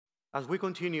As we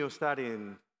continue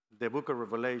studying the book of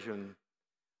Revelation,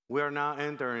 we are now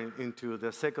entering into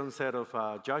the second set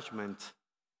of judgments.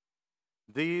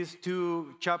 These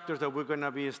two chapters that we're going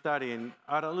to be studying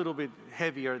are a little bit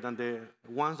heavier than the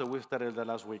ones that we studied the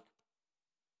last week.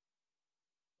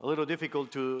 A little difficult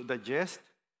to digest,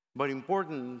 but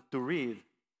important to read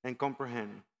and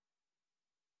comprehend.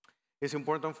 It's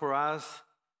important for us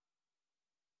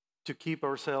to keep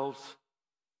ourselves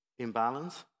in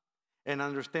balance and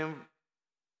understand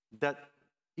that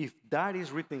if that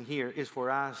is written here, it's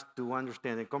for us to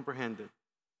understand and comprehend it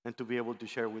and to be able to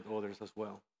share with others as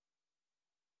well.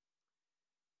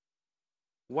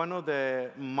 One of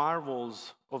the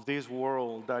marvels of this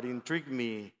world that intrigued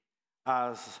me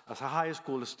as a high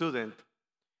school student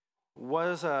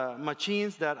was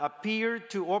machines that appeared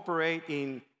to operate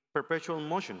in perpetual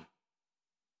motion.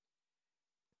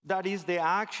 That is the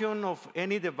action of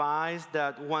any device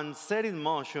that, once set in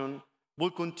motion,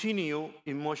 will continue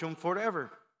in motion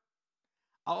forever.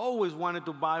 I always wanted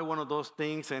to buy one of those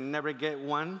things and never get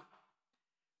one.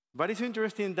 But it's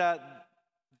interesting that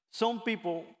some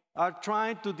people are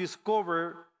trying to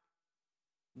discover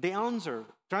the answer,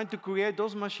 trying to create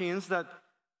those machines that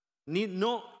need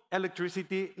no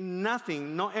electricity,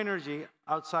 nothing, no energy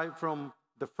outside from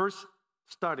the first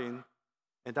starting,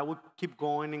 and that would keep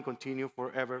going and continue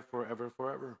forever, forever,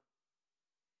 forever.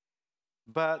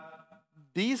 But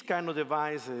these kind of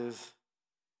devices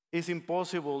is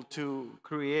impossible to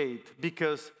create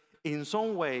because in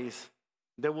some ways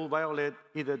they will violate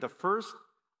either the first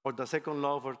or the second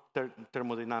law of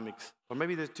thermodynamics, or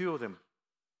maybe there's two of them.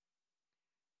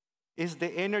 Is the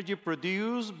energy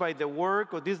produced by the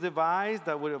work of this device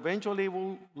that will eventually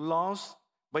be lost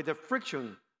by the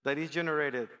friction that is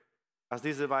generated as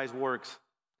this device works,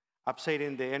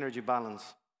 upsetting the energy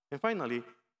balance. And finally,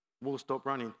 will stop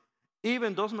running.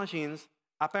 Even those machines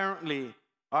apparently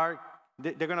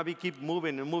they're going to keep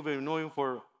moving and moving and moving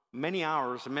for many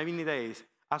hours, many days.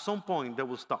 At some point, they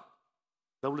will stop.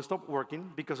 They will stop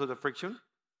working because of the friction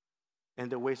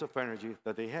and the waste of energy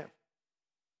that they have.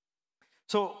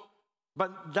 So,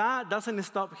 but that doesn't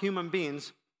stop human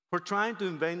beings from trying to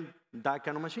invent that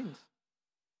kind of machines.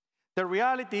 The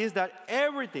reality is that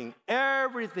everything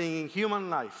in human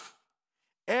life,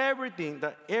 everything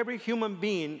that every human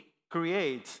being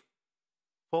creates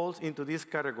falls into this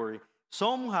category.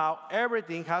 Somehow,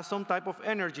 everything has some type of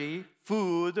energy,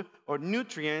 food, or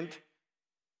nutrient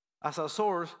as a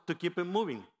source to keep it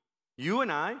moving. You and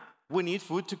I, we need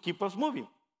food to keep us moving.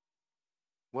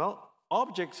 Well,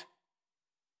 objects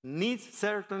need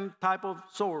certain type of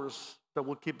source that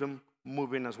will keep them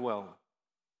moving as well.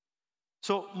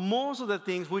 So most of the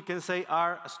things we can say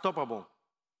are stoppable,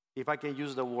 if I can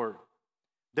use the word.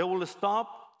 They will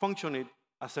stop functioning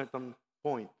at a certain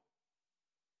point.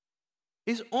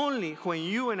 It's only when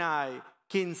you and I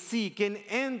can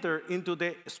enter into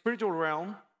the spiritual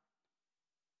realm,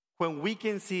 when we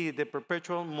can see the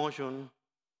perpetual motion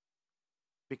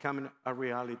becoming a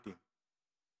reality.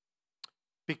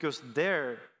 Because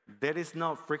there is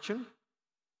no friction,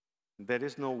 there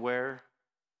is no wear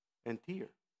and tear.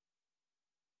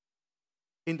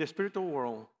 In the spiritual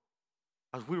world,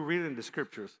 as we read in the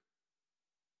scriptures,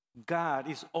 God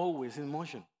is always in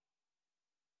motion.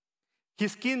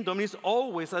 His kingdom is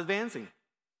always advancing.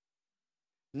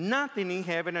 Nothing in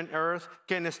heaven and earth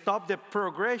can stop the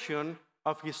progression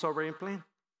of his sovereign plan.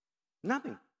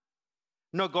 Nothing.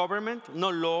 No government, no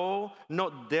law,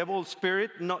 no devil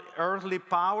spirit, no earthly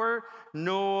power,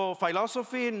 no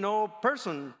philosophy, no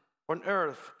person on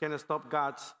earth can stop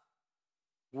God's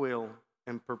will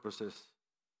and purposes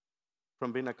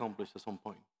from being accomplished at some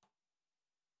point.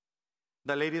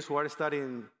 The ladies who are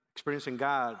studying experiencing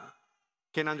God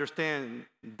can understand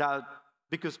that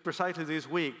because precisely this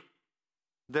week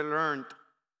they learned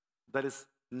that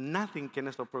nothing can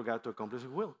stop for God to accomplish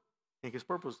His will and His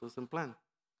purposes and plan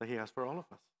that He has for all of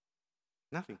us.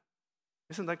 Nothing.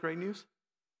 Isn't that great news?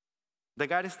 That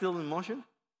God is still in motion,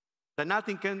 that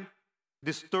nothing can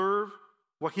disturb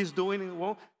what He's doing in the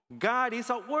world. God is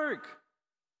at work.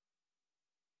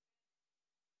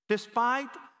 Despite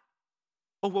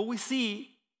of what we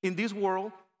see in this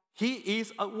world, He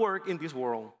is at work in this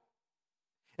world.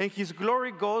 And His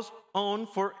glory goes on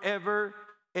forever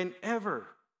and ever.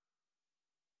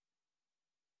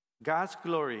 God's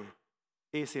glory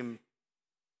is in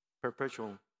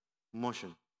perpetual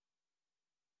motion.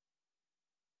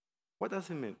 What does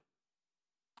it mean?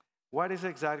 What does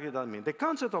exactly that mean? The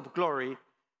concept of glory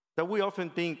that we often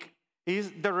think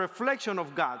is the reflection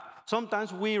of God.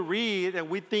 Sometimes we read and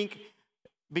we think,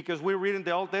 because we read in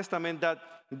the Old Testament, that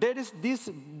there is this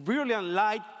brilliant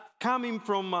light coming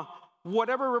from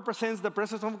whatever represents the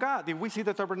presence of God. If we see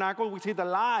the tabernacle, we see the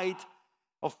light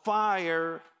of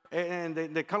fire and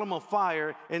the column of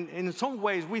fire. And in some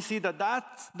ways, we see that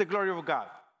that's the glory of God.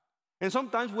 And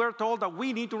sometimes we're told that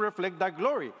we need to reflect that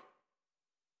glory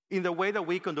in the way that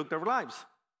we conduct our lives.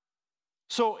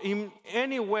 So in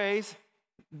any ways,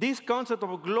 this concept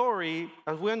of glory,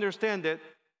 as we understand it,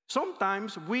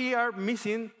 sometimes we are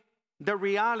missing the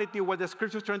reality of what the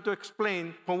Scripture is trying to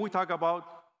explain when we talk about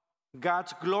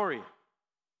God's glory.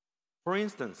 For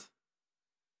instance,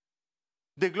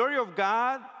 the glory of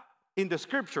God in the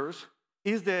Scriptures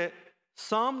is the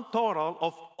sum total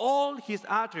of all his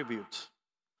attributes,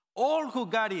 all who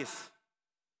God is,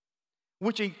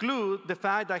 which include the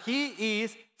fact that he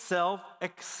is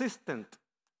self-existent.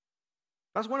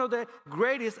 That's one of the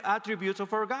greatest attributes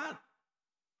of our God.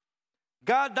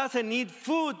 God doesn't need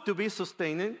food to be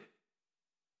sustained.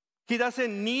 He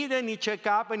doesn't need any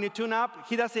checkup, any tune-up.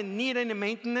 He doesn't need any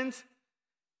maintenance.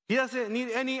 He doesn't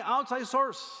need any outside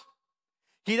source.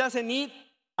 He doesn't need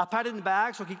a padded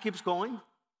bag so he keeps going.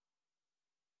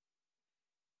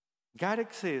 God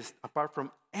exists apart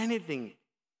from anything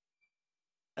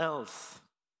else,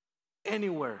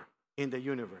 anywhere in the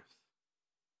universe.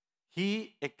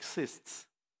 He exists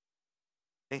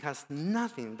and has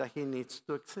nothing that he needs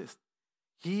to exist.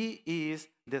 He is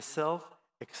the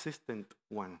self-existent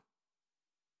one.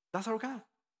 That's our God.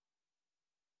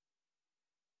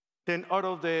 Then out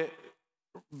of the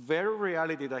very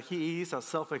reality that he is a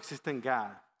self-existent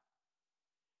God,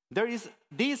 there is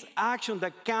this action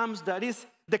that comes that is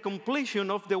the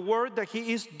completion of the work that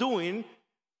he is doing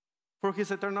for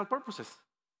his eternal purposes.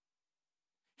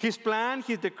 His plan,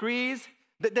 his decrees,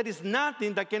 there is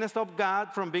nothing that can stop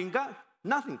God from being God.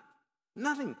 Nothing.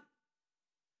 Nothing.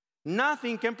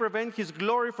 Nothing can prevent his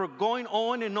glory from going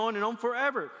on and on and on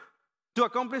forever to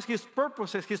accomplish his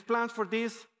purposes, his plans for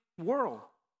this world,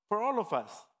 for all of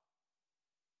us.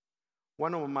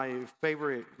 One of my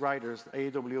favorite writers,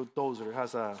 A.W. Tozer,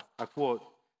 has a quote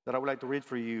that I would like to read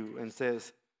for you, and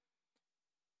says,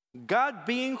 God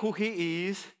being who he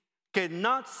is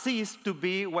cannot cease to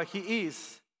be what he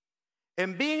is.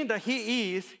 And being that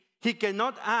he is, he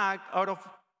cannot act out of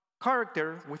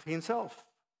character with himself.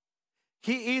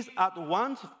 He is at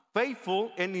once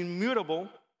faithful and immutable,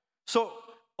 so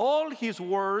all his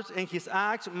words and his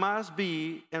acts must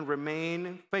be and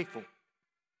remain faithful.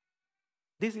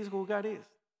 This is who God is.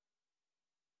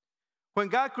 When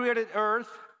God created earth,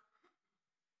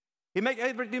 he made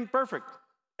everything perfect.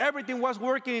 Everything was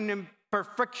working in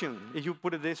perfection, if you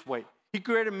put it this way. He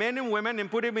created men and women and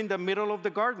put them in the middle of the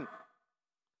garden.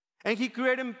 And he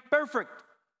created them perfect.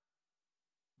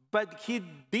 But he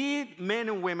did men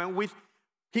and women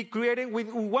he created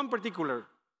with one particular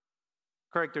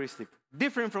characteristic,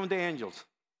 different from the angels.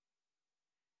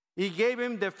 He gave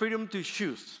them the freedom to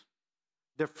choose,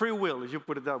 the free will, if you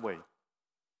put it that way.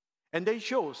 And they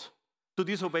chose to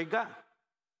disobey God.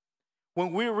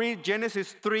 When we read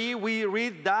Genesis 3, we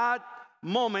read that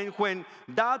moment when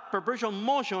that perpetual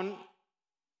motion,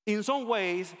 in some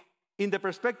ways, in the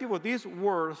perspective of this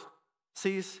world,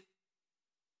 cease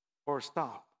or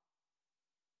stop.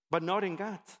 But not in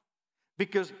God.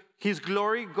 Because his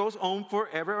glory goes on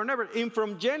forever and ever. And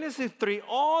from Genesis 3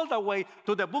 all the way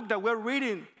to the book that we're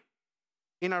reading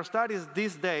in our studies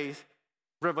these days,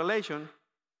 Revelation,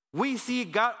 we see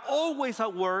God always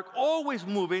at work, always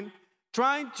moving,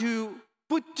 trying to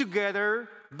put together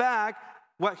back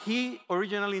what he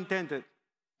originally intended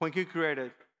when he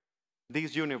created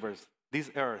this universe, this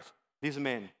earth, these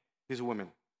men, these women.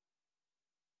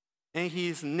 And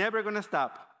he's never going to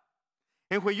stop.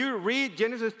 And when you read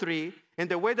Genesis 3 and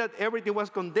the way that everything was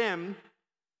condemned,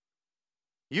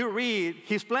 you read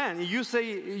his plan. You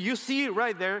see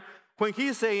right there when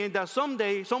he's saying that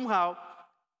someday, somehow,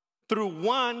 through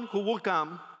one who will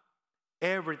come,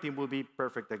 everything will be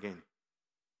perfect again.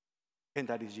 And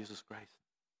that is Jesus Christ.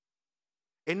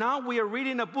 And now we are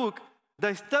reading a book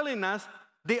that is telling us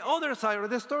the other side of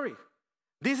the story.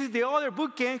 This is the other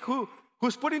bookend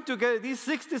who's putting together these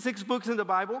 66 books in the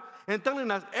Bible and telling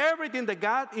us everything that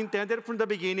God intended from the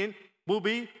beginning will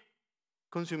be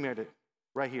consummated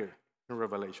right here in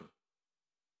Revelation.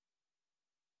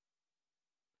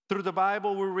 Through the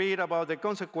Bible, we read about the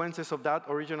consequences of that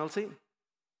original sin.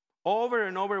 Over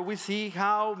and over, we see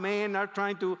how men are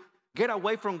trying to get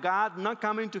away from God, not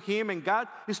coming to him, and God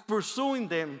is pursuing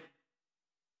them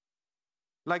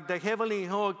like the heavenly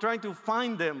hawk, trying to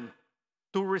find them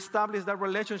to reestablish that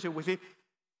relationship with him.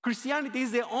 Christianity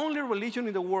is the only religion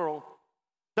in the world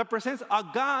that presents a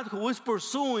God who is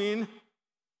pursuing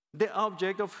the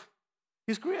object of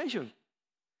his creation.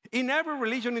 In every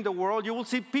religion in the world, you will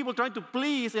see people trying to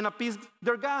please and appease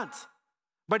their gods.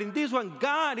 But in this one,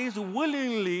 God is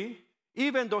willingly,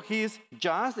 even though he is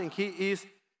just and he is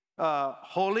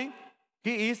holy,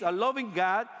 he is a loving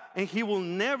God, and he will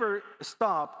never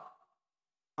stop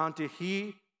until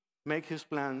he makes his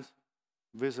plans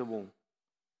visible.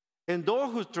 And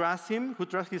those who trust him, who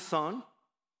trust his son,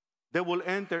 they will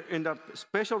enter in a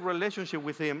special relationship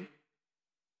with him,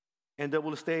 and they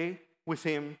will stay with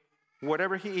him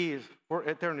wherever he is for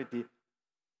eternity.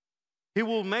 He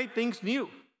will make things new.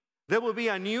 There will be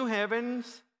a new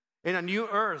heavens and a new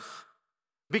earth,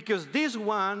 because this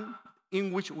one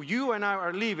in which you and I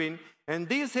are living, and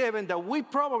this heaven that we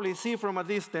probably see from a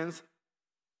distance,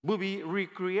 will be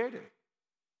recreated.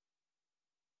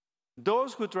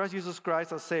 Those who trust Jesus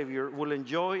Christ as Savior will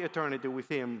enjoy eternity with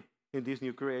him in this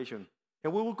new creation.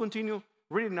 And we will continue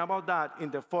reading about that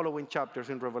in the following chapters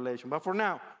in Revelation. But for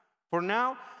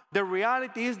now, the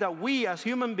reality is that we as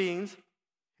human beings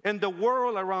and the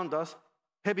world around us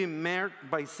have been marred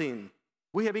by sin.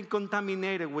 We have been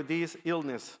contaminated with this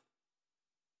illness,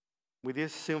 with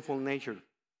this sinful nature.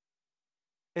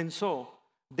 And so,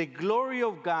 the glory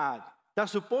of God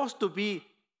that's supposed to be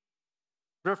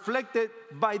reflected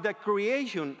by the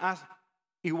creation as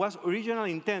it was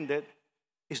originally intended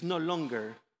is no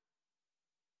longer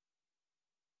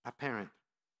apparent.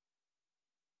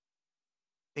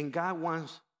 And God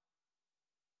wants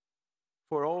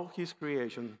for all his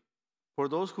creation, for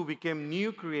those who became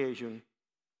new creation,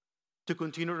 to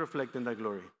continue reflecting that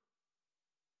glory.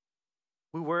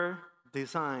 We were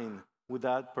designed with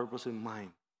that purpose in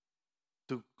mind,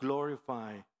 to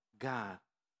glorify God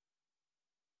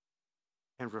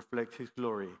and reflect his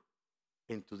glory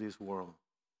into this world.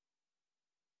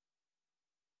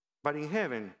 But in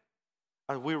heaven,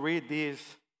 as we read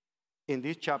this in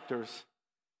these chapters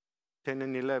 10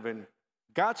 and 11,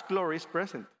 God's glory is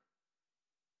present.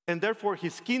 And therefore,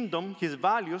 his kingdom, his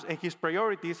values, and his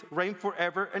priorities reign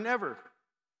forever and ever.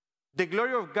 The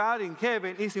glory of God in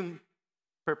heaven is in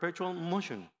perpetual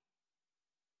motion.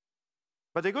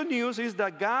 But the good news is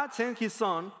that God sent his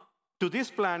son to this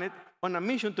planet on a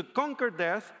mission to conquer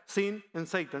death, sin, and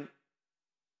Satan.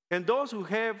 And those who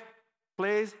have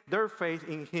placed their faith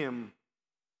in him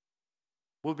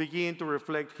will begin to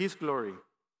reflect his glory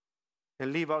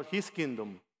and live out his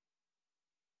kingdom,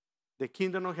 the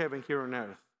kingdom of heaven here on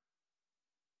earth.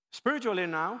 Spiritually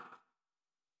now,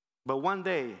 but one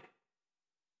day,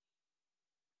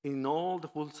 in all the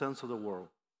full sense of the word.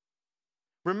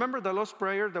 Remember the Lord's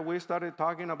Prayer that we started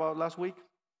talking about last week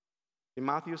in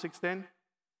Matthew 6:10?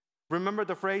 Remember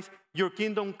the phrase, your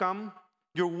kingdom come,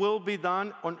 your will be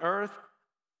done on earth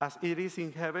as it is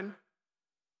in heaven?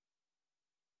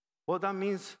 Well, that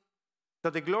means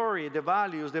that the glory, the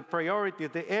values, the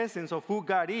priorities, the essence of who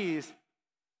God is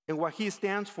and what he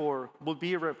stands for will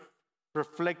be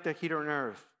reflected here on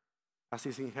earth as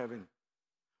is in heaven.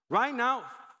 Right now,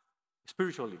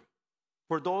 spiritually,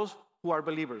 for those who are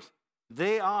believers,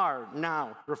 they are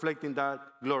now reflecting that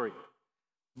glory.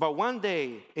 But one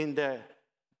day, in the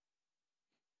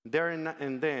there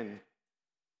and then,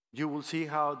 you will see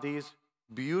how this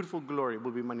beautiful glory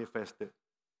will be manifested.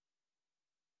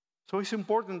 So it's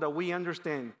important that we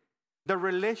understand the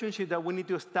relationship that we need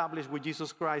to establish with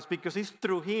Jesus Christ, because it's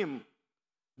through him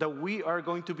that we are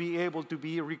going to be able to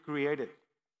be recreated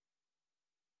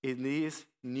in this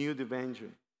new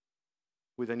dimension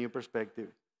with a new perspective.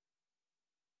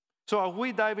 So as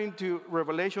we dive into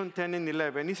Revelation 10 and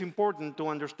 11, it's important to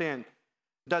understand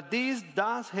that this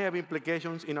does have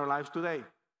implications in our lives today.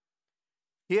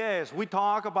 Yes, we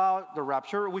talk about the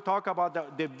rapture. We talk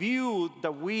about the view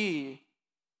that we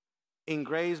in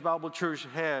Grace Bible Church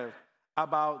have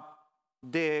about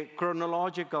the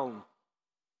chronological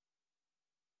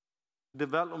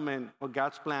development of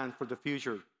God's plan for the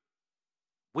future.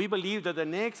 We believe that the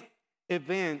next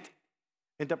event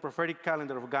in the prophetic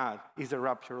calendar of God is the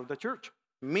rapture of the church,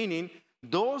 meaning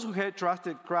those who had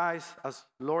trusted Christ as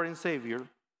Lord and Savior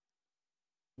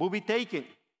will be taken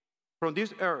from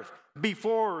this earth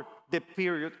before the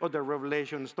period of the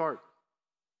revelation starts.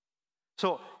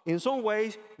 So, in some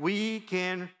ways, we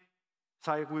can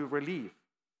sigh with relief.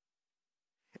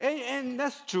 And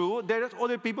that's true. There are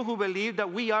other people who believe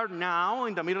that we are now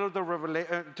in the middle of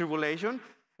the tribulation,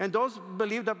 and those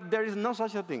believe that there is no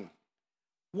such a thing.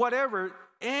 Whatever,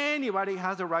 anybody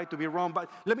has the right to be wrong. But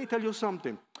let me tell you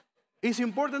something. It's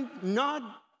important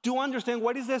not to understand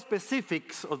what is the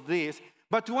specifics of this,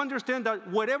 but to understand that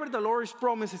whatever the Lord's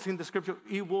promises in the scripture,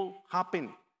 it will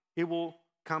happen. It will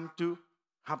come to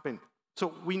happen.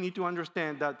 So we need to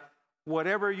understand that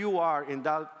whatever you are in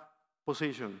that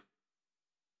position,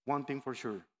 one thing for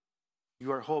sure,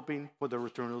 you are hoping for the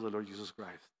return of the Lord Jesus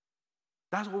Christ.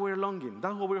 That's what we're longing.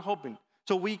 That's what we're hoping.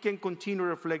 so we can continue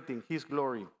reflecting his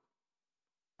glory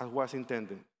as was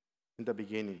intended in the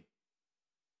beginning.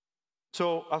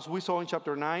 So as we saw in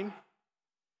chapter 9,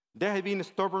 there had been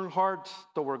stubborn hearts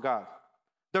toward God.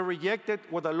 They rejected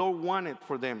what the Lord wanted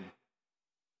for them.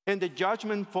 And the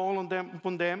judgment fell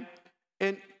upon them.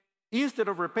 And instead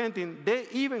of repenting, they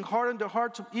even hardened their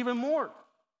hearts even more.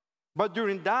 But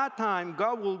during that time,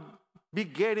 God will be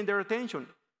getting their attention.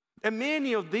 And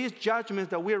many of these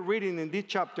judgments that we're reading in these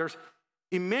chapters,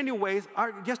 in many ways,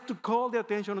 are just to call the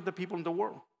attention of the people in the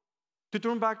world, to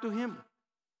turn back to him.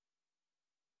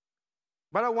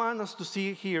 But I want us to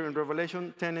see here in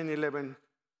Revelation 10 and 11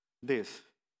 this.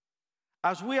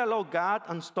 As we allow God's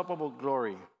unstoppable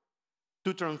glory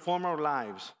to transform our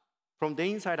lives from the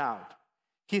inside out,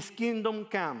 his kingdom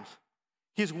comes.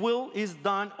 His will is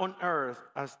done on earth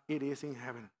as it is in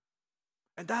heaven.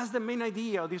 And that's the main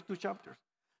idea of these two chapters.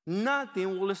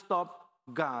 Nothing will stop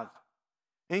God.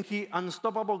 And his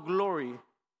unstoppable glory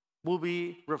will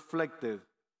be reflected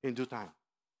in due time.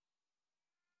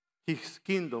 His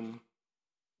kingdom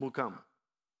will come.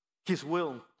 His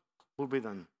will be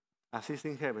done as it is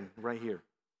in heaven, right here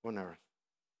on earth.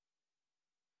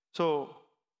 So,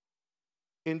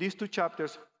 in these two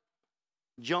chapters,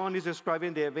 John is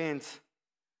describing the events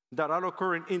that are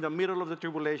occurring in the middle of the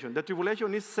tribulation. The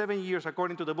tribulation is 7 years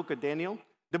according to the book of Daniel.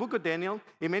 The book of Daniel,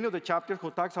 in many of the chapters who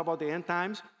talks about the end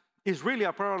times, is really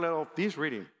a parallel of this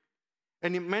reading.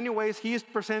 And in many ways, he is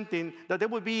presenting that there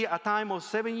will be a time of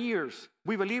 7 years.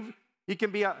 We believe it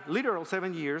can be a literal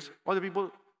 7 years. Other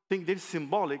people think this is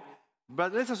symbolic.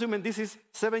 But let's assume this is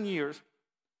 7 years.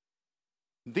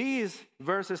 These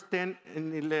verses 10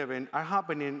 and 11 are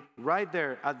happening right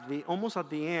there almost at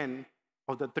the end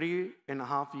of the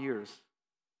 3.5 years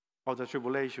of the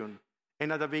tribulation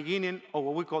and at the beginning of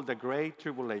what we call the Great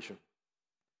Tribulation.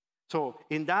 So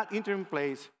in that interim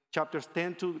place, chapters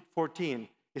 10 to 14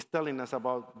 is telling us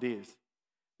about this.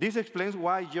 This explains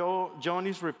why John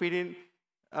is repeating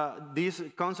this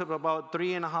concept about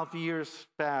 3.5 years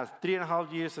passed,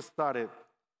 3.5 years started.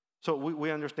 So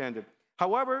we understand it.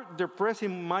 However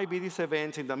depressing might be these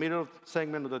events in the middle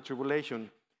segment of the tribulation,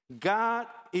 God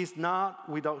is not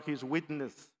without his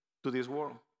witness to this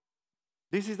world.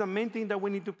 This is the main thing that we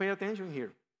need to pay attention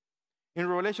here. In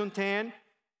Revelation 10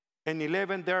 and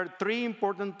 11, there are three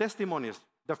important testimonies.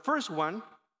 The first one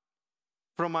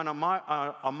from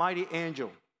a mighty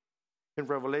angel in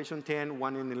Revelation 10,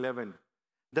 1 and 11.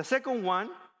 The second one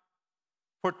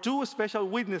for two special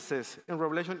witnesses in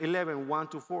Revelation 11, 1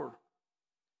 to 4.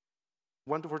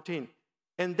 1 to 14.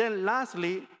 And then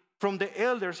lastly, from the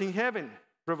elders in heaven,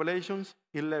 Revelations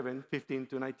 11, 15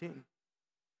 to 19.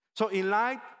 So in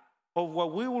light of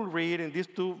what we will read in these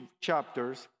two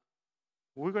chapters,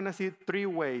 we're going to see three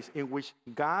ways in which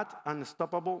God's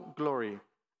unstoppable glory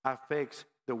affects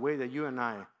the way that you and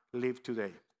I live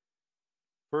today.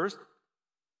 First,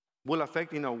 will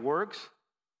affect in our works,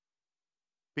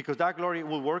 because that glory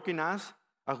will work in us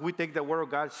as we take the Word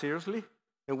of God seriously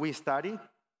and we study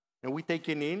and we take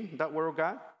in that Word of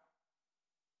God.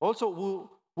 Also,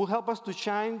 will help us to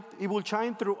shine. It will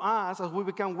shine through us as we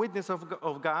become witness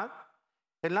of God.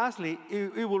 And lastly,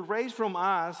 it will raise from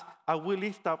us as we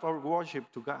lift up our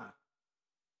worship to God.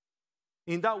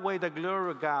 In that way, the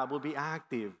glory of God will be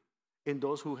active in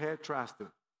those who have trusted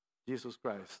Jesus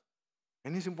Christ.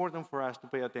 And it's important for us to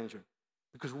pay attention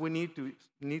because we need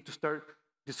to start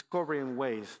discovering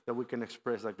ways that we can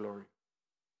express that glory.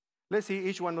 Let's see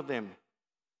each one of them.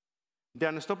 The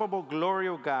unstoppable glory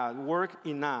of God works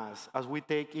in us as we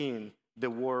take in the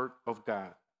Word of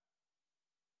God.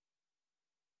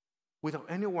 Without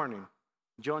any warning,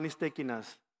 John is taking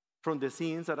us from the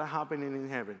scenes that are happening in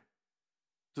heaven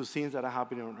to scenes that are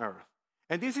happening on earth.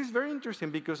 And this is very interesting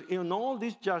because in all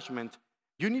these judgments,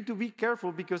 you need to be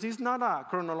careful because it's not a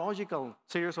chronological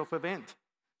series of events.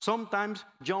 Sometimes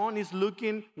John is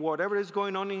looking whatever is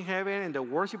going on in heaven and the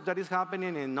worship that is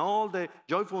happening and all the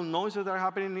joyful noises that are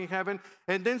happening in heaven.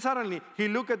 And then suddenly he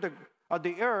looks at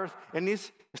the earth and he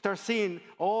starts seeing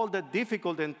all the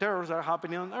difficulty and terrors that are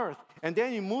happening on earth. And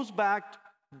then he moves back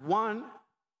once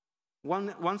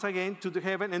again to the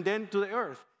heaven and then to the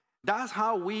earth. That's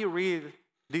how we read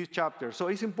these chapters. So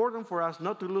it's important for us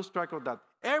not to lose track of that.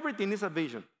 Everything is a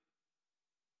vision.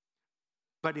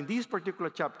 But in this particular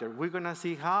chapter, we're going to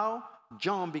see how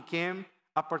John became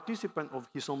a participant of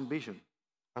his own vision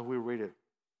as we read it.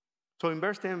 So in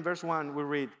verse 10, verse 1, we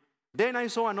read, "Then I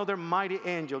saw another mighty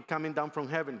angel coming down from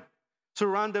heaven,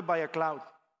 surrounded by a cloud,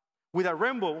 with a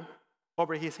rainbow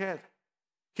over his head.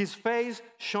 His face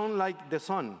shone like the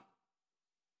sun,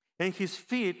 and his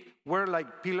feet were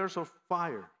like pillars of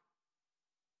fire."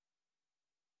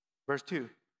 Verse 2,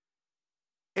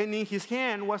 And in his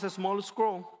hand was a small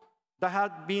scroll that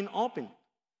had been opened.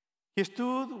 He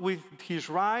stood with his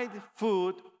right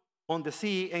foot on the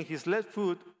sea and his left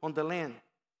foot on the land.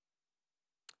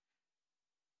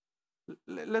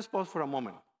 Let's pause for a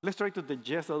moment. Let's try to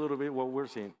digest a little bit what we're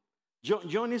seeing.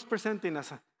 John is presenting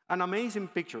us an amazing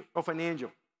picture of an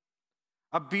angel.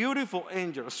 A beautiful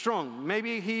angel, strong.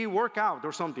 Maybe he worked out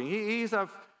or something. He is a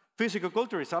physical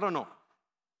culturist, I don't know.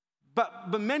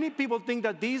 But many people think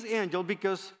that this angel,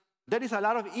 because there is a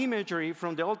lot of imagery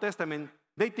from the Old Testament,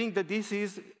 they think that this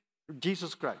is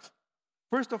Jesus Christ.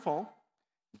 First of all,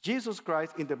 Jesus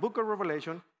Christ in the book of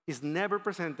Revelation is never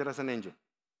presented as an angel.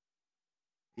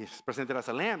 He's presented as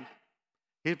a lamb.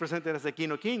 He's presented as the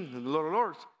King of Kings, the Lord of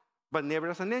Lords, but never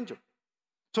as an angel.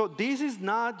 So this is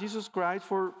not Jesus Christ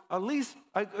for at least,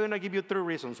 I'm going to give you 3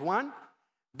 reasons. One,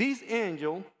 this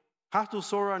angel has to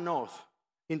soar an oath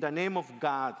in the name of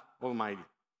God Almighty,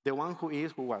 the one who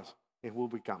is, who was, and who will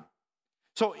become.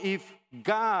 So if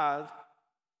God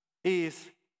is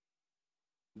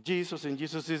Jesus and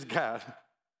Jesus is God,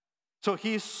 so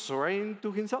he's swearing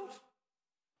to himself?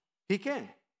 He can.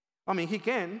 I mean, he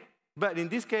can, but in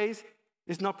this case,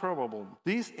 it's not probable.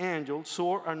 This angel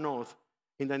swore an oath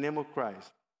in the name of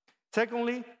Christ.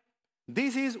 Secondly,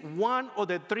 this is one of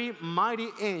the 3 mighty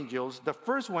angels. The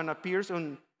first one appears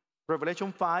in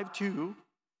Revelation 5:2.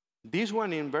 This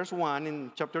one in verse 1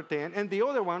 in chapter 10. And the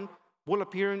other one will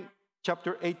appear in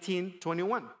chapter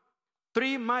 18:21.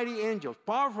 3 mighty angels,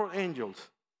 powerful angels,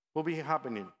 will be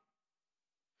happening.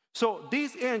 So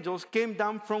these angels came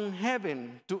down from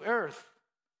heaven to earth.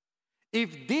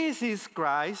 If this is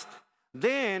Christ,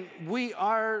 then we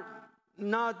are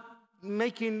not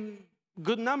making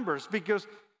good numbers, because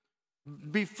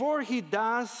before he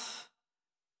comes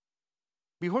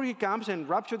and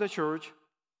raptures the church,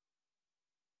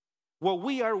 what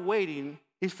we are waiting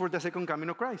is for the second coming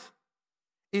of Christ.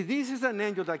 If this is an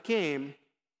angel that came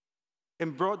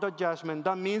and brought the judgment,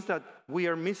 that means that we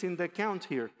are missing the count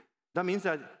here. That means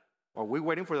that, are we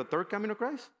waiting for the third coming of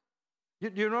Christ?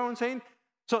 You know what I'm saying?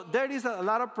 So there is a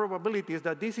lot of probabilities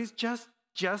that this is just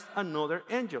another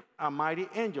angel, a mighty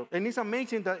angel. And it's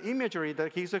amazing the imagery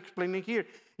that he's explaining here.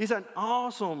 It's an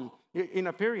awesome in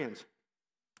appearance.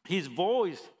 His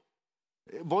voice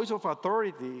of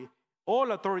authority,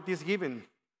 all authority is given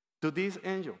to this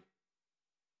angel.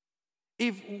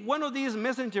 If one of these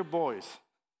messenger boys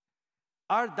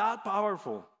are that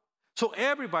powerful, so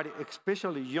everybody,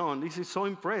 especially John, is so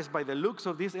impressed by the looks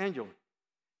of this angel.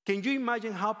 Can you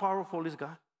imagine how powerful is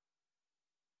God?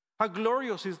 How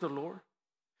glorious is the Lord?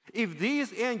 If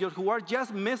these angels, who are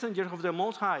just messengers of the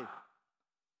Most High,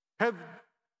 have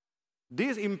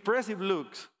these impressive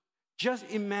looks, just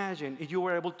imagine if you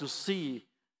were able to see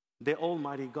the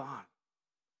Almighty God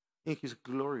in His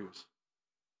glorious.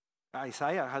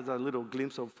 Isaiah has a little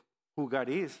glimpse of who God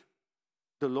is.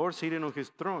 The Lord sitting on His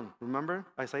throne. Remember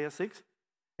Isaiah 6?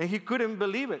 And he couldn't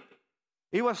believe it.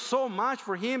 It was so much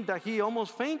for him that he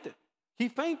almost fainted. He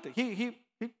fainted. He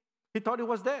thought he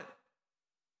was dead.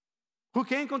 Who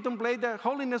can contemplate the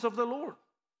holiness of the Lord?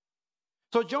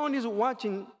 So John is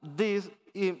watching this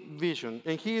vision,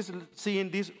 and he is seeing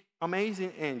this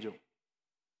amazing angel.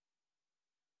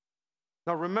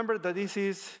 Now remember that this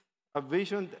is a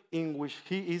vision in which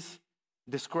he is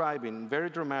describing, very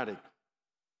dramatic.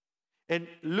 And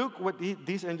look what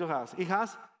this angel has. He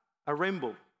has a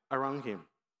rainbow around him.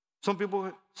 Some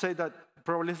people say that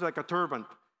probably it's like a turban.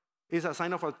 It's a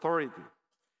sign of authority.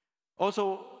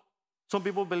 Also, some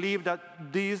people believe that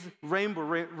this rainbow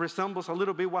resembles a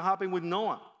little bit what happened with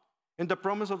Noah and the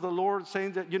promise of the Lord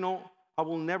saying that, I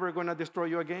will never going to destroy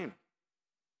you again.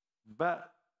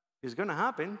 But it's going to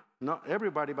happen. Not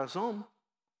everybody, but some,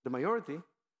 the majority.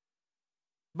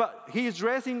 But he is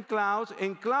dressed in clouds,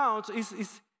 and clouds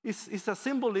is a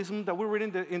symbolism that we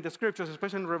read in the scriptures,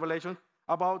 especially in Revelation,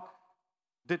 about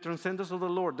the transcendence of the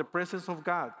Lord, the presence of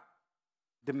God,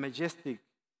 the majestic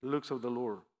looks of the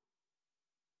Lord.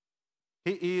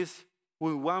 He is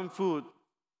with one foot.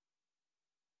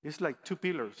 It's like 2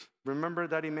 pillars. Remember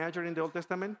that imagery in the Old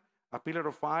Testament? A pillar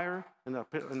of fire and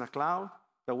a cloud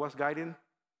that was guiding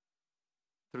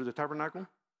through the tabernacle.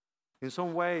 In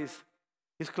some ways,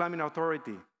 he's claiming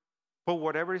authority for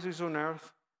whatever is on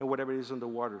earth and whatever is on the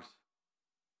waters.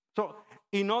 So,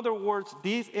 in other words,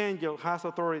 this angel has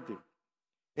authority.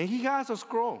 And he has a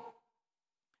scroll.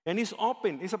 And it's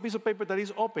open. It's a piece of paper that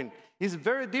is open. It's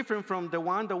very different from the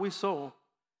one that we saw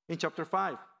in chapter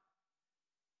 5.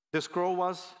 The scroll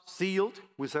was sealed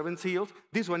with 7 seals.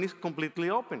 This one is completely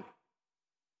open.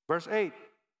 Verse 8.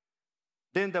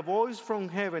 Then the voice from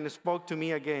heaven spoke to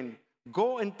me again.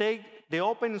 Go and take the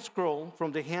open scroll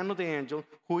from the hand of the angel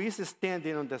who is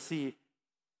standing on the sea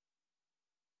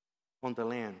on the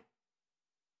land.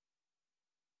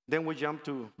 Then we jump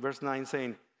to verse 9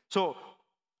 saying, so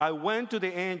I went to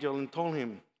the angel and told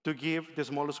him to give the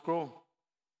small scroll.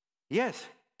 Yes,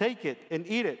 take it and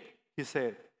eat it, he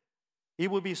said. It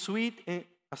will be sweet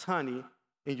as honey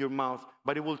in your mouth,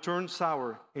 but it will turn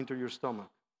sour into your stomach.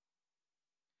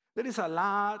 There is a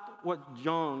lot what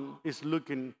John is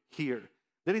looking here.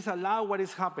 There is a lot what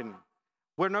is happening.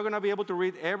 We're not going to be able to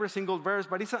read every single verse,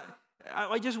 but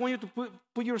I just want you to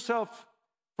put yourself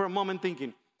for a moment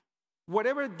thinking,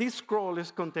 whatever this scroll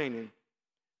is containing,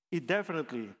 it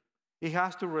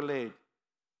has to relate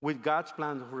with God's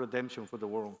plan of redemption for the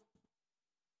world.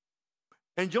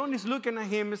 And John is looking at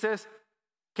him and says,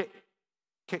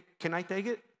 can I take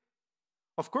it?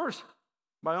 Of course,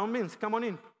 by all means, come on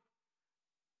in.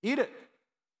 Eat it.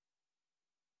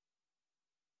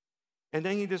 And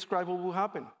then he described what will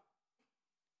happen.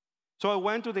 So I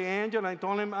went to the angel and I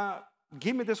told him,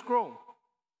 give me the scroll.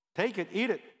 Take it,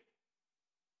 eat it.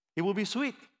 It will be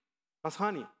sweet as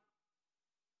honey,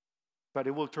 but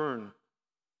it will turn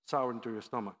sour into your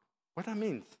stomach. What that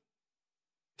means?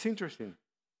 It's interesting.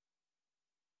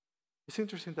 It's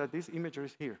interesting that this imagery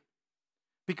is here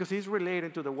because it's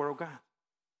related to the Word of God.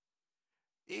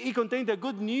 It contains the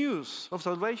good news of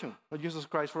salvation of Jesus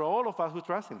Christ for all of us who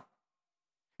trust Him.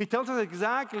 It tells us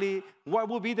exactly what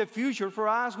will be the future for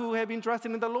us who have been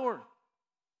trusting in the Lord.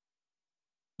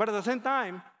 But at the same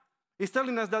time, it's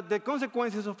telling us that the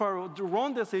consequences of our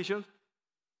wrong decisions,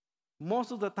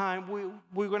 most of the time,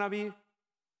 we're going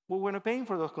to pay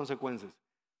for those consequences.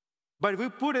 But if we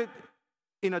put it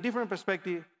in a different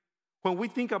perspective, when we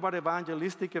think about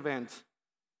evangelistic events,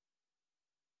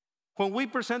 when we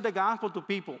present the gospel to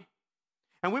people,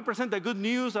 and we present the good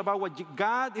news about what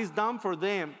God has done for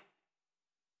them,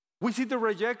 we see the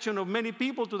rejection of many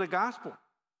people to the gospel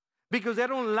because they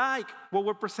don't like what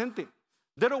we're presenting.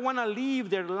 They don't want to live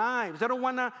their lives. They don't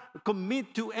want to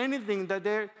commit to anything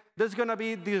that's going to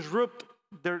be disrupt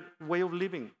their way of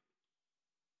living.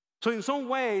 So in some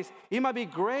ways, it might be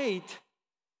great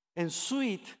and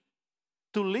sweet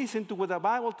to listen to what the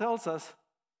Bible tells us,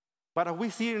 but as we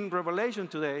see in Revelation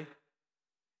today,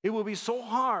 it will be so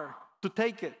hard to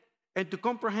take it and to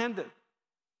comprehend it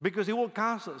because it will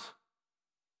cause us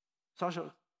such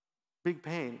a big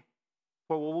pain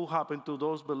for what will happen to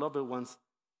those beloved ones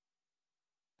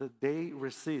that they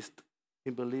resist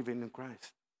in believing in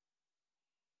Christ.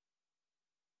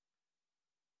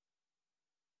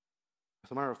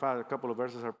 As a matter of fact, a couple of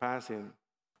verses are passing.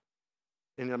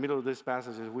 In the middle of these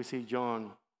passages, we see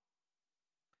John,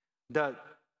 that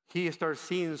he starts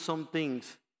seeing some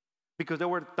things because there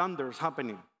were thunders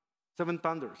happening, 7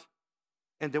 thunders.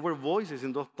 And there were voices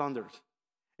in those thunders.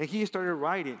 And he started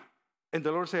writing. And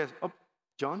the Lord says, oh,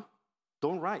 John,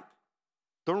 don't write.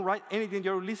 Don't write anything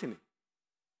you're listening.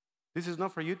 This is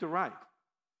not for you to write.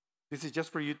 This is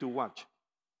just for you to watch.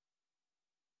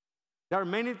 There are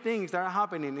many things that are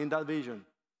happening in that vision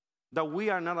that we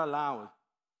are not allowed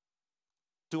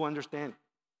to understand.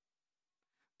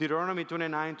 Deuteronomy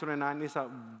 29:29 is a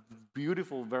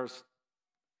beautiful verse.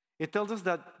 It tells us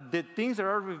that the things that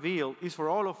are revealed is for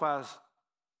all of us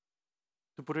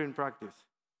to put it in practice.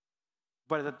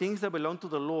 But the things that belong to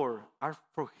the Lord are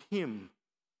for Him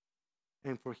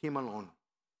and for Him alone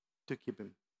to keep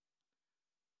Him.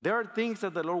 There are things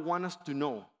that the Lord wants us to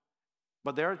know,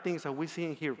 but there are things that we see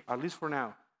in here, at least for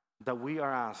now, that we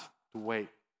are asked to wait,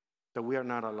 that we are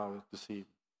not allowed to see.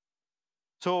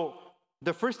 So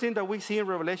the first thing that we see in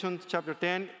Revelation chapter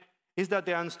 10 is that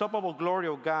the unstoppable glory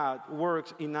of God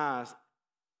works in us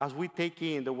as we take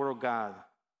in the Word of God.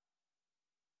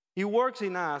 It works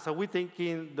in us as we take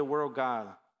in the Word of God,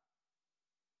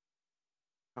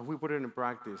 and we put it in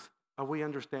practice, and we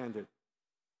understand it.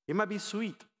 It might be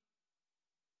sweet.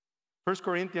 1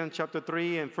 Corinthians chapter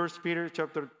 3 and 1 Peter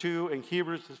chapter 2 and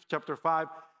Hebrews chapter 5,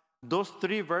 those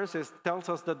 3 verses tells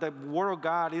us that the Word of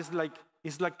God is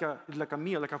like a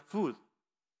meal, like a food.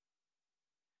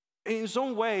 In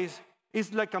some ways,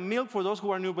 it's like a meal for those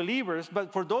who are new believers,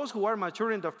 but for those who are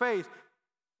mature in the faith,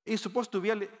 it's supposed to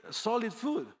be a solid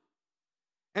food.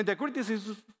 And the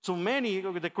criticism to many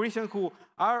of the Christians who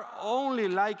are only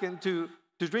likened to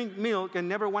drink milk and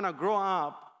never want to grow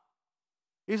up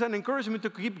is an encouragement to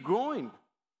keep growing.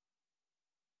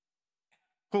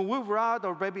 When we brought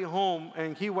our baby home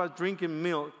and he was drinking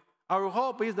milk, our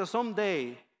hope is that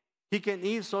someday he can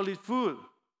eat solid food.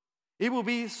 It will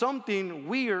be something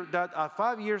weird that at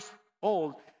 5 years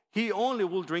old, he only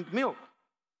will drink milk.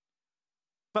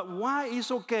 But why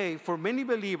is okay for many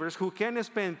believers who can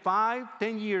spend 5,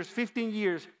 10 years, 15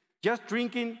 years just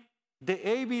drinking the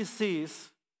ABCs,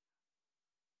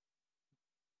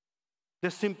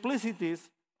 the simplicities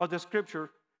of the Scripture,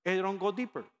 and they don't go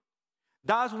deeper.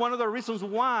 That's one of the reasons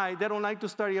why they don't like to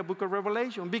study a book of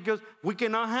Revelation, because we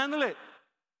cannot handle it.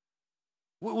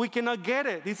 We cannot get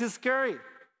it. This is scary.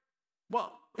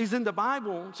 Well, it's in the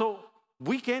Bible, so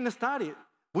we can study it.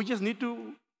 We just need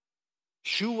to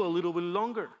chew a little bit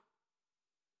longer,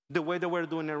 the way that we're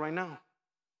doing it right now.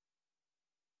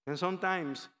 And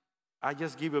sometimes I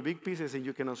just give you big pieces and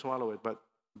you cannot swallow it, but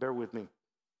bear with me.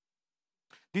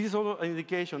 This is also an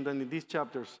indication that in these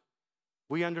chapters,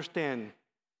 we understand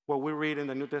what we read in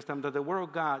the New Testament, that the Word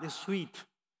of God is sweet.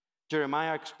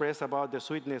 Jeremiah expressed about the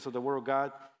sweetness of the Word of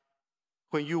God.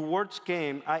 When your words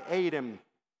came, I ate them,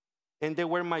 and they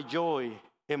were my joy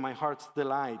and my heart's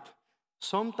delight.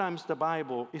 Sometimes the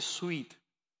Bible is sweet.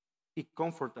 It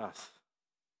comforts us.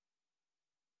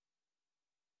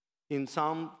 In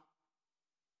Psalms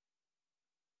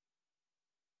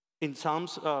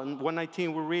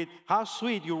 119, we read, how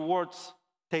sweet your words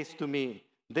taste to me.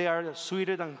 They are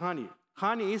sweeter than honey.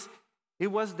 Honey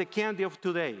was the candy of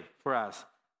today for us.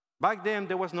 Back then,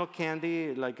 there was no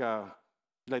candy like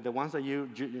the ones that you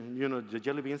know, the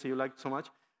jelly beans that you like so much.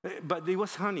 But it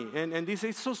was honey, and this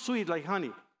is so sweet like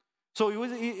honey. So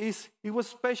it was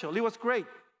special. It was great.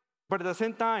 But at the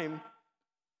same time,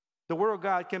 the Word of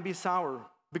God can be sour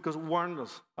because it warns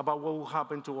us about what will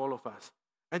happen to all of us.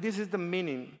 And this is the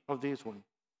meaning of this one.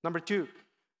 Number 2,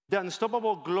 the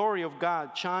unstoppable glory of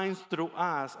God shines through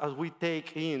us as we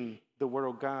take in the Word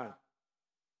of God,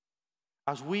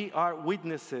 as we are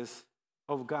witnesses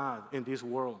of God in this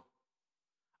world,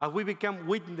 as we become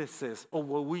witnesses of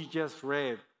what we just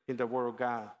read in the Word of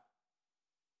God.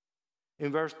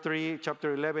 In verse 3,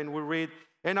 chapter 11, we read,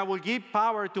 and I will give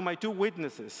power to my 2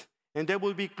 witnesses, and they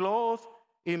will be clothed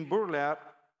in burlap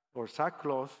or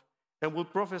sackcloth, and will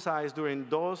prophesy during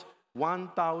those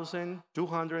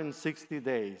 1,260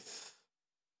 days.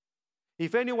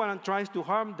 If anyone tries to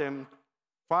harm them,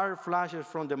 fire flashes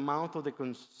from the mouth of that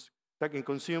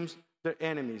consumes their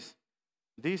enemies.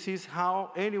 This is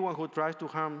how anyone who tries to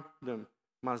harm them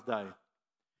must die.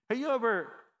 Have you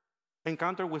ever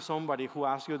encountered with somebody who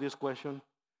asks you this question?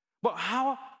 But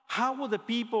how will the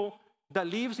people that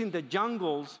lives in the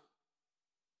jungles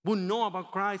will know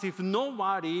about Christ if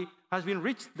nobody has been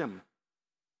reached them?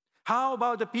 How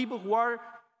about the people who are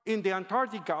in the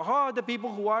Antarctica? How are the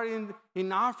people who are in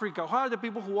Africa? How are the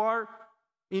people who are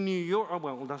in New York? Oh,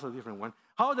 well, that's a different one.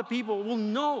 How the people will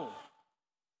know?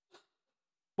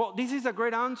 Well, this is a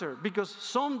great answer, because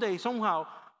someday, somehow,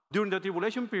 during the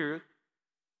tribulation period,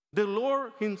 the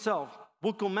Lord himself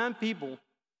will command people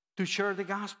to share the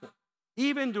gospel.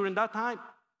 Even during that time,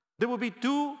 there will be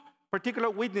 2 particular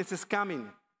witnesses coming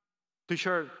to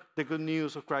share the good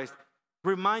news of Christ,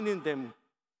 reminding them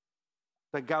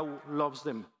that God loves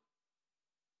them.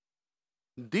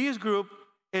 This group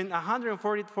and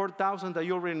 144,000 that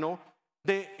you already know,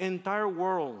 the entire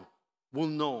world will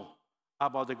know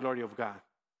about the glory of God.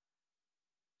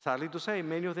 Sadly to say,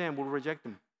 many of them will reject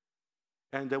him,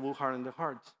 and they will harden their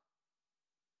hearts.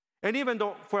 And even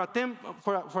though for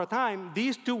a time,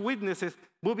 these 2 witnesses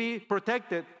will be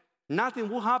protected, nothing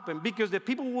will happen, because the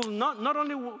people will not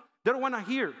only they don't want to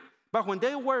hear, but when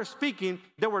they were speaking,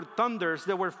 there were thunders,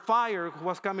 there were fire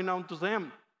was coming out to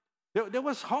them. It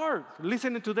was hard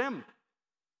listening to them.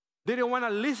 They didn't want to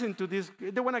listen to this.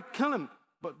 They want to kill him,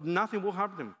 but nothing will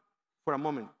harm them for a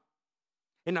moment.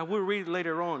 And as we read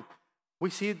later on, we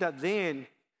see that then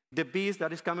the beast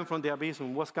that is coming from the abyss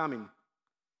was coming.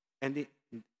 And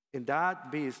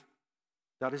that beast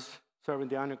that is serving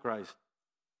the Antichrist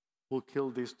will kill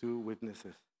these 2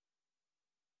 witnesses.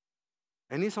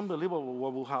 And it's unbelievable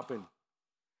what will happen.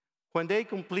 When they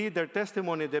complete their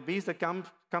testimony, the beast that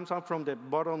comes out from the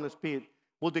bottomless pit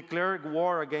will declare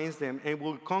war against them and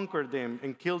will conquer them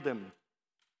and kill them.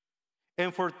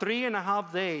 And for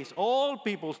 3.5 days, all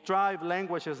peoples, tribes,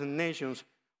 languages, and nations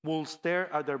will stare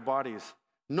at their bodies.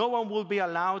 No one will be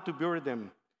allowed to bury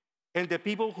them. And the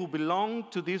people who belong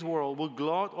to this world will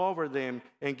gloat over them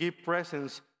and give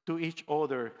presents to each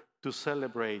other to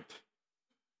celebrate.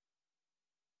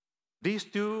 These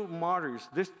 2 martyrs,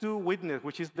 these 2 witnesses,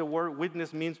 which is the word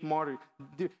witness means martyr,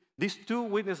 these 2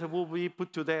 witnesses will be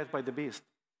put to death by the beast.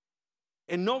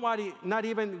 And nobody, not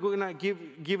even going to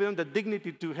give them the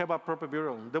dignity to have a proper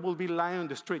burial. They will be lying on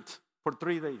the streets for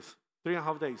 3 days,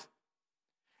 3.5 days.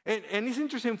 And it's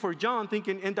interesting for John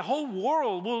thinking, and the whole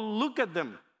world will look at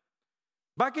them.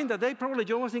 Back in the day, probably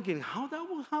John was thinking, how that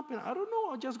will happen? I don't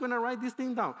know. I'm just going to write this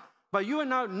thing down. But you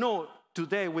and I know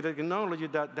today with the technology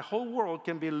that the whole world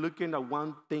can be looking at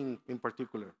one thing in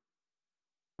particular.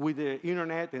 With the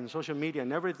internet and social media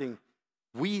and everything,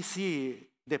 we see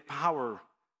the power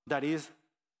that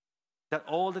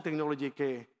all the technology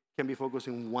can be focused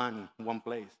in one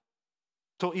place.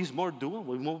 So it's more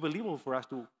doable, more believable for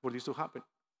this to happen.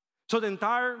 So the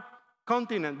entire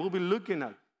continent will be looking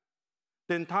at,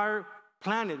 the entire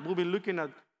planet will be looking at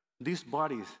these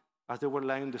bodies as they were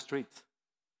lying in the streets.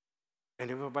 And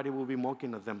everybody will be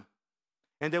mocking at them.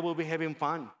 And they will be having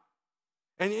fun.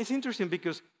 And it's interesting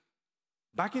because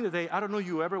back in the day, I don't know if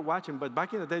you ever watched them, but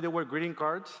back in the day, there were greeting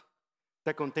cards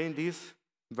that contained this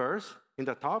verse in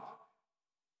the top.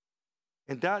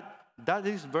 And that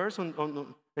is verse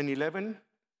on 11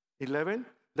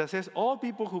 that says, all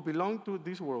people who belong to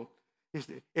this world,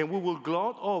 and we will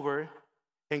gloat over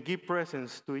and give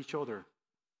presents to each other.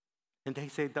 And they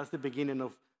say that's the beginning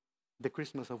of the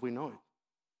Christmas as we know it.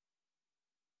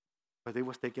 But it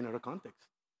was taken out of context.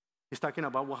 It's talking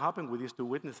about what happened with these two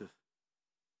witnesses.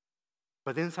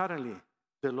 But then suddenly,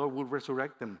 the Lord will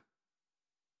resurrect them.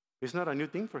 It's not a new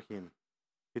thing for him.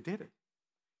 He did it.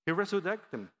 He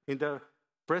resurrected them in the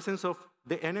presence of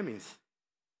the enemies.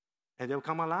 And they'll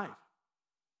come alive.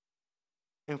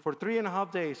 And for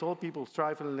 3.5 days, all people,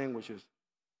 tribes, languages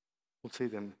will see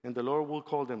them. And the Lord will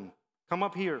call them, come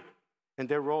up here. And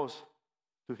they rose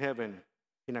to heaven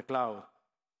in a cloud.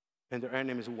 And their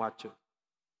enemies watch it.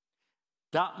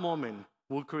 That moment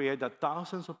will create that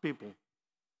thousands of people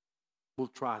will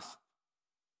trust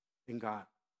in God,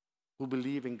 will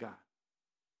believe in God.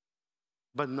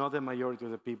 But not the majority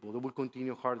of the people. They will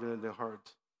continue hardening their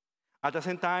hearts. At the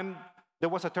same time, there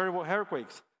was a terrible earthquake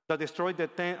that destroyed a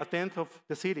tenth of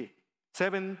the city.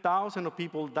 7,000 of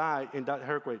people died in that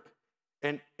earthquake.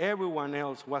 And everyone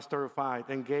else was terrified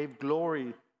and gave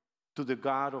glory to the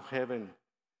God of heaven.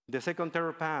 The second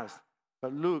terror passed,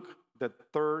 but look, the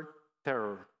third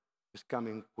terror is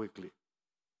coming quickly.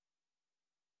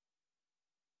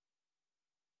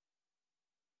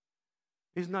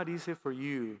 It's not easy for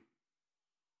you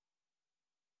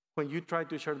when you try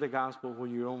to share the gospel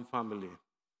with your own family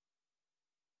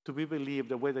to be believed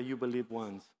the way that you believed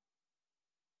once.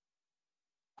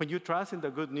 When you trust in the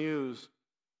good news,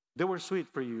 they were sweet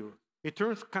for you. It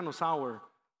turns kind of sour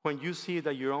when you see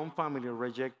that your own family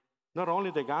reject not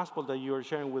only the gospel that you are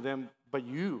sharing with them, but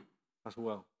you as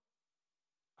well.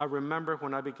 I remember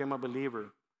when I became a believer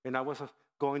and I was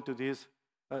going to this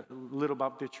little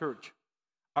Baptist church.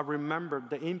 I remember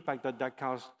the impact that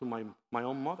caused to my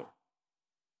own mother.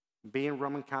 Being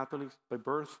Roman Catholic by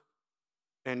birth,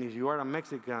 and if you are a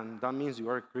Mexican, that means you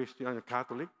are a Christian and a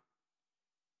Catholic.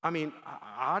 I mean,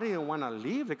 I didn't want to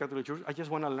leave the Catholic Church. I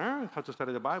just want to learn how to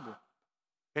study the Bible.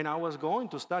 And I was going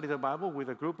to study the Bible with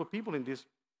a group of people in this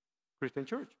Christian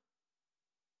church.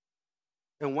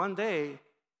 And one day,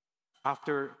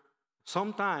 after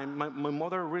some time, my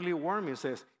mother really warned me and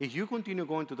says, if you continue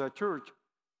going to that church,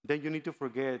 then you need to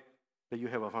forget that you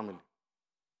have a family.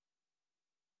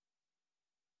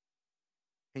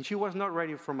 And she was not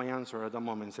ready for my answer at that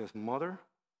moment. Says, Mother,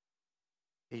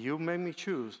 if you make me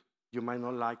choose, you might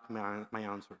not like my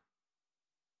answer.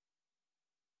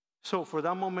 So for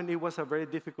that moment, it was a very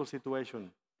difficult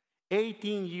situation.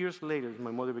 18 years later, my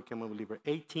mother became a believer.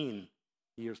 18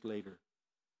 years later.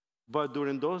 But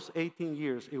during those 18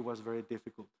 years, it was very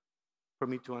difficult for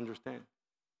me to understand.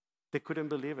 They couldn't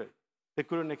believe it. They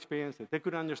couldn't experience it. They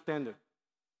couldn't understand it.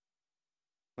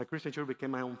 My Christian church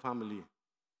became my own family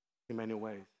in many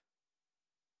ways.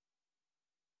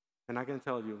 And I can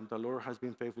tell you, the Lord has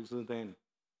been faithful since then,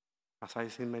 as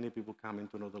I've seen many people coming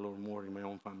to know the Lord more in my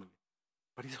own family.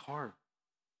 But it's hard.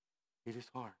 It is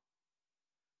hard.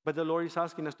 But the Lord is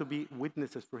asking us to be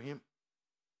witnesses for Him.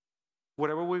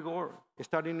 Wherever we go,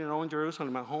 starting in our own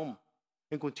Jerusalem at home,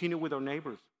 and continue with our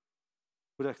neighbors,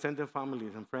 with extended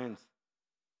families and friends.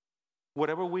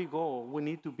 Wherever we go, we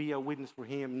need to be a witness for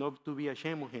Him, not to be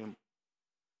ashamed of Him.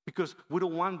 Because we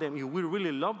don't want them, if we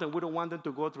really love them, we don't want them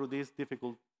to go through these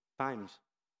difficult times.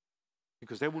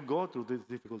 Because they will go through these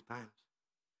difficult times.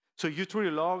 So you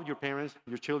truly love your parents,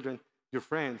 your children, your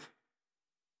friends,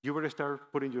 you better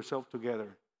start putting yourself together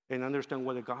and understand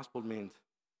what the gospel means.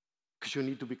 Because you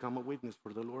need to become a witness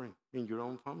for the Lord in your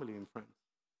own family and friends.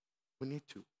 We need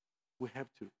to. We have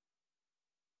to.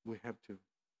 We have to.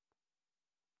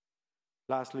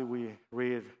 Lastly, we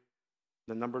read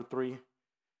the number 3.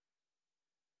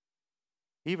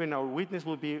 Even our witness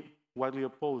will be widely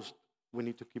opposed. We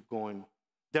need to keep going.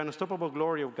 The unstoppable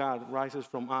glory of God rises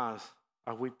from us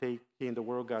as we take in the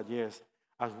word of God, yes,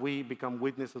 as we become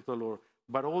witnesses of the Lord,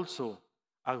 but also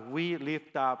as we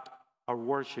lift up our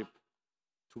worship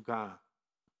to God.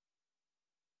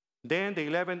 Then the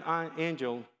 11th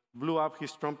angel blew up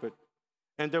his trumpet,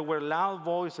 and there were loud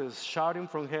voices shouting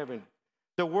from heaven,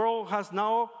 the world has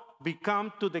now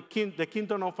become to the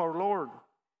kingdom of our Lord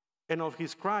and of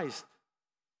his Christ,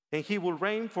 and he will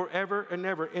reign forever and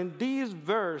ever. In this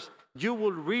verse, you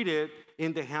will read it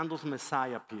in the Handel's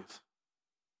Messiah piece.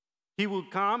 He will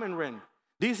come and reign.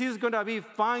 This is going to be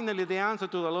finally the answer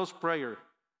to the Lord's Prayer.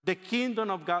 The kingdom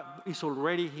of God is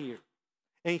already here,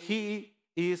 and he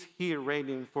is here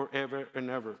reigning forever and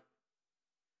ever.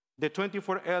 The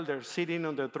 24 elders sitting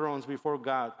on the thrones before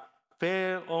God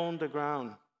fell on the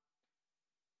ground,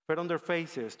 fell on their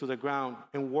faces to the ground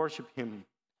and worshiped him.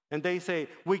 And they say,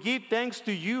 we give thanks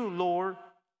to you, Lord,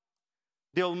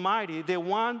 the Almighty, the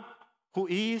one who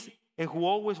is and who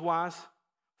always was.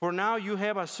 For now you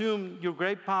have assumed your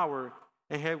great power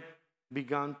and have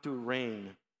begun to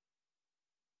reign.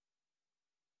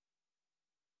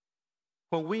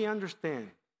 When we understand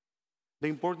the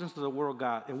importance of the Word of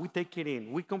God and we take it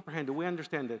in, we comprehend it, we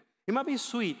understand it, it might be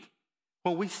sweet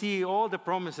when we see all the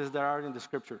promises that are in the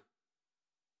Scripture.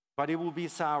 But it will be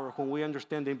sour when we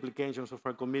understand the implications of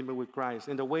our commitment with Christ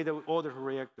and the way that others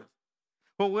react us.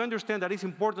 When we understand that it's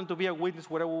important to be a witness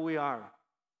wherever we are,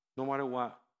 no matter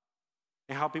what,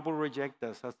 and how people reject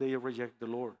us as they reject the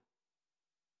Lord.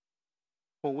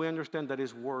 When we understand that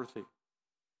it's worthy,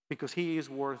 because he is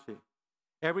worthy.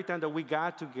 Every time that we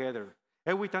got together,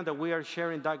 every time that we are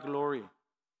sharing that glory,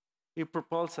 it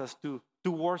propels us to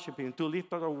worship him, to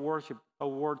lift our worship, our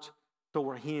words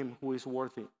toward him who is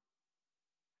worthy.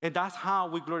 And that's how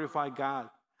we glorify God.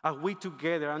 As we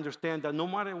together understand that no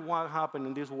matter what happened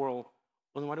in this world,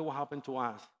 or no matter what happened to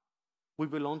us, we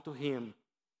belong to him.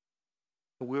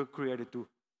 And we are created to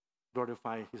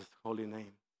glorify his holy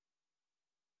name.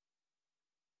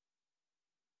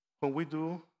 When we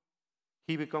do,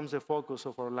 he becomes the focus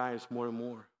of our lives more and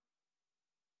more.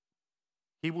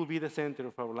 He will be the center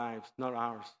of our lives, not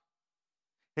ours.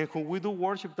 And when we do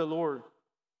worship the Lord,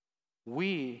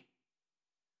 we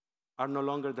are no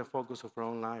longer the focus of our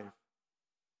own life.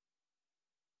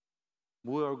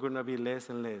 We are going to be less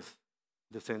and less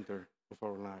the center of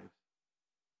our lives.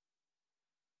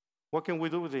 What can we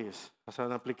do with this? As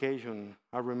an application,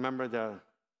 I remember the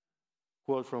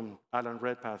quote from Alan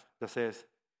Redpath that says,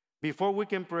 before we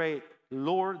can pray,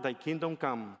 Lord, thy kingdom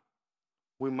come,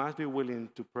 we must be willing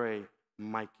to pray,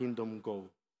 my kingdom go.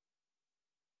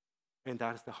 And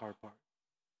that's the hard part.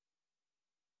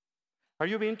 Are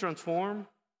you being transformed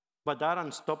by that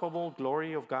unstoppable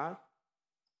glory of God?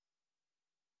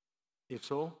 If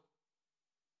so,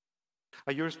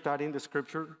 are you studying the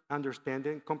scripture,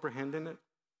 understanding, comprehending it,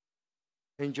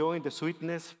 enjoying the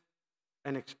sweetness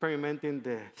and experimenting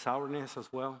the sourness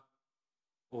as well,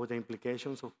 or the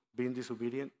implications of being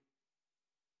disobedient?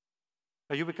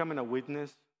 Are you becoming a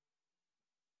witness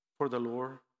for the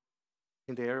Lord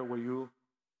in the area where you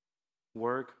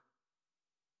work,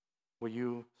 where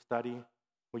you study,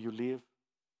 where you live?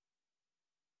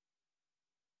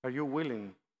 Are you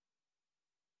willing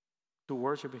to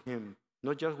worship him,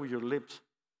 not just with your lips,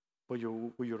 but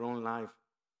with your own life,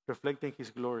 reflecting his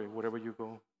glory wherever you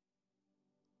go?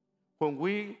 When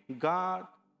we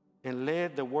got and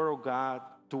led the word of God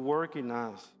to work in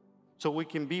us so we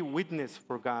can be witness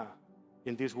for God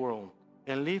in this world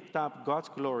and lift up God's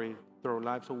glory through our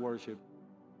lives of worship,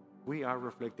 we are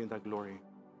reflecting that glory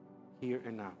here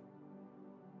and now.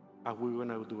 And we're going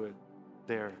to do it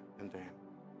there and then.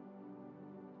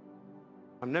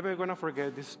 I'm never going to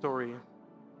forget this story.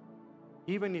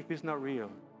 Even if it's not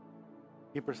real,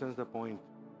 it presents the point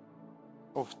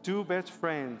of two best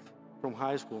friends from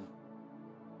high school.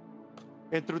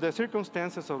 And through the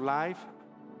circumstances of life,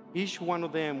 each one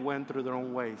of them went through their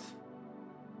own ways.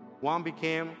 One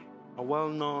became a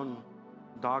well-known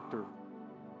doctor,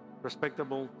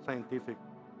 respectable scientific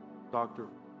doctor.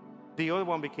 The other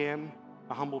one became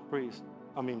a humble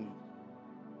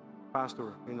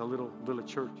pastor in a little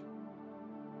village church.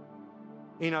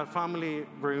 In a family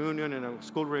reunion, in a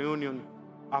school reunion,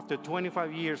 after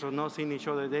 25 years of not seeing each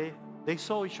other, they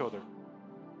saw each other.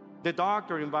 The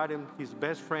doctor invited his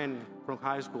best friend from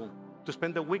high school to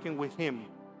spend the weekend with him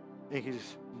in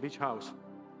his beach house,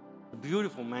 a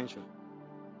beautiful mansion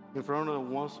in front of the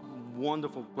most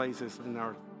wonderful places on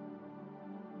earth.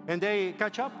 And they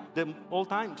catch up the old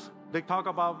times. They talk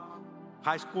about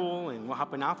high school and what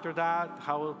happened after that,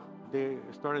 how they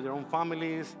started their own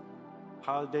families,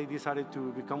 how they decided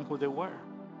to become who they were.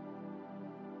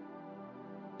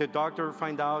 The doctor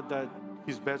found out that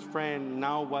his best friend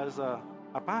now was a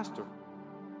pastor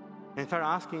and started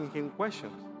asking him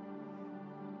questions.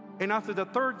 And after the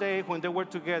third day, when they were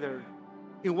together,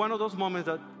 in one of those moments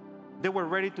that they were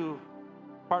ready to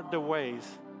part their ways,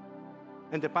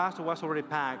 and the pastor was already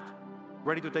packed,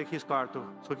 ready to take his car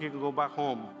so he could go back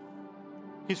home,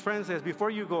 his friend says, before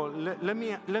you go, let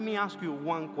me ask you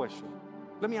one question.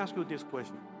 Let me ask you this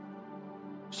question.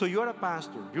 So you're a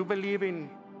pastor. You believe in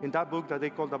in that book that they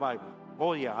call the Bible?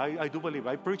 Oh, yeah, I do believe.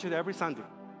 I preach it every Sunday.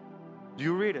 Do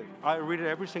you read it? I read it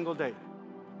every single day.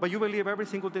 But you believe every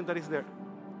single thing that is there?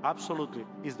 Absolutely.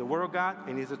 It's the Word of God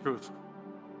and it's the truth.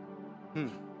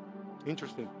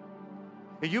 Interesting.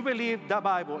 If you believe the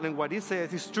Bible and what it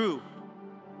says is true,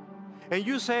 and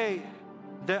you say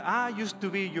that I used to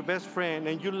be your best friend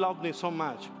and you loved me so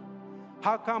much,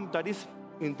 how come that is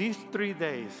in these 3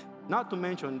 days, not to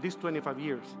mention these 25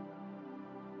 years,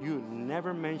 you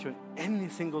never mention any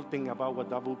single thing about what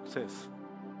that book says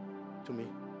to me?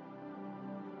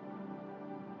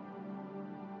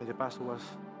 And the pastor was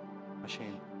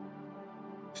ashamed.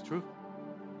 It's true.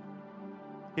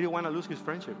 He didn't want to lose his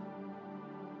friendship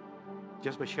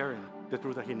just by sharing the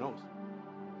truth that he knows.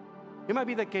 It might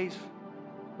be the case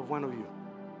of one of you.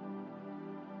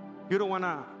 You don't want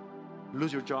to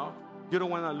lose your job. You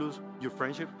don't want to lose your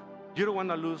friendship. You don't want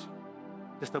to lose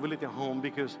the stability at home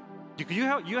because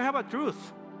you have a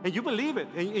truth and you believe it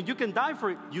and you can die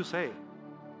for it. You say,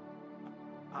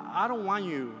 I don't want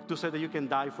you to say that you can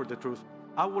die for the truth.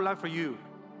 I would like for you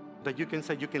that you can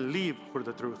say you can live for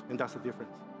the truth, and that's the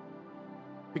difference.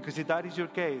 Because if that is your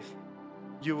case,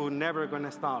 you will never going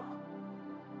to stop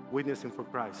witnessing for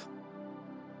Christ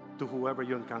to whoever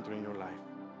you encounter in your life.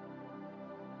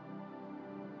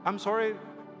 I'm sorry,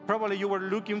 probably you were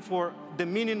looking for the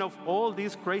meaning of all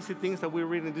these crazy things that we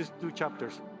read in these 2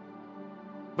 chapters.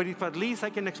 But if at least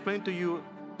I can explain to you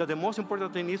that the most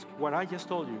important thing is what I just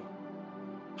told you.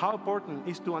 How important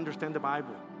is to understand the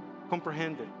Bible,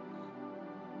 comprehend it.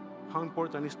 How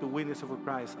important is to witness for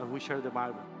Christ as we share the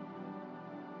Bible.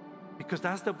 Because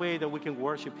that's the way that we can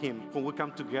worship Him when we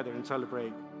come together and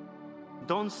celebrate.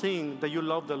 Don't sing that you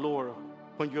love the Lord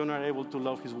when you're not able to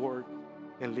love His Word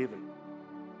and live it.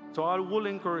 So I will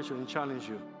encourage you and challenge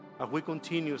you as we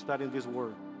continue studying this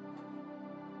Word.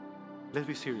 Let's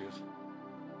be serious,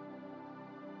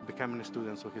 becoming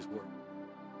students of His Word.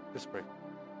 Let's pray.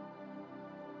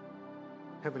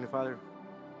 Heavenly Father,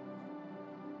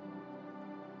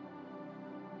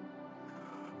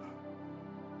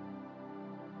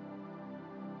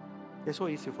 it's so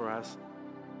easy for us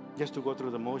just to go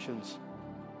through the motions,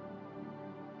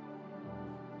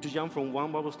 to jump from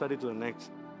one Bible study to the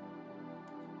next,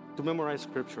 to memorize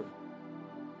Scripture,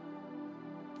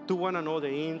 to want to know the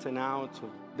ins and outs of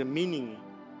the meaning,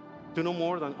 to know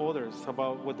more than others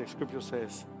about what the Scripture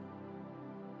says,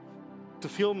 to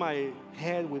fill my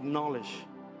head with knowledge,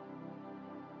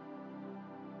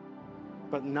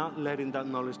 but not letting that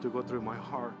knowledge to go through my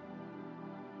heart,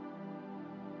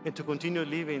 and to continue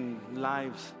living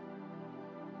lives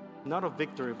not of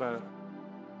victory but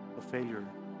of failure,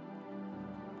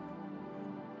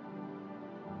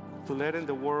 to let in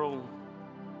the world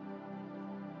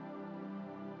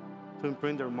to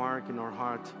imprint their mark in our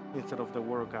heart instead of the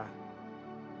Word of God.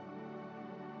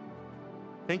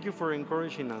 Thank you for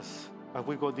encouraging us as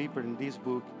we go deeper in this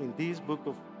book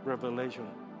of Revelation,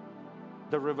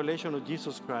 the revelation of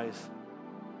Jesus Christ.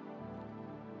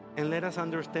 And let us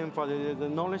understand, Father, that the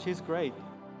knowledge is great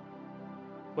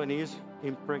when it is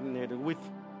impregnated with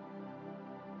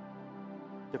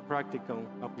the practical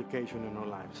application in our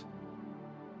lives.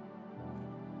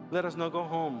 Let us not go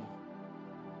home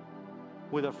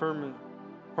with a firm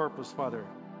purpose, Father,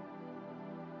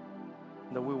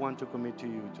 that we want to commit to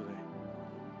you today.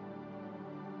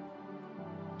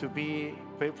 To be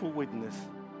faithful witness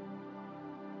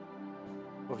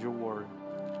of your word.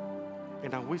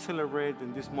 And as we celebrate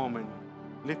in this moment,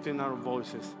 lifting our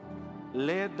voices,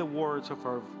 let the words of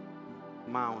our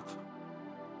mouth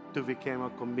to become a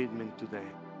commitment today.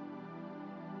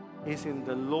 It's in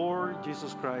the Lord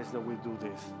Jesus Christ that we do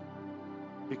this,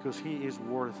 because He is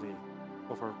worthy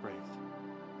of our praise.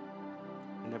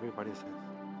 And everybody says,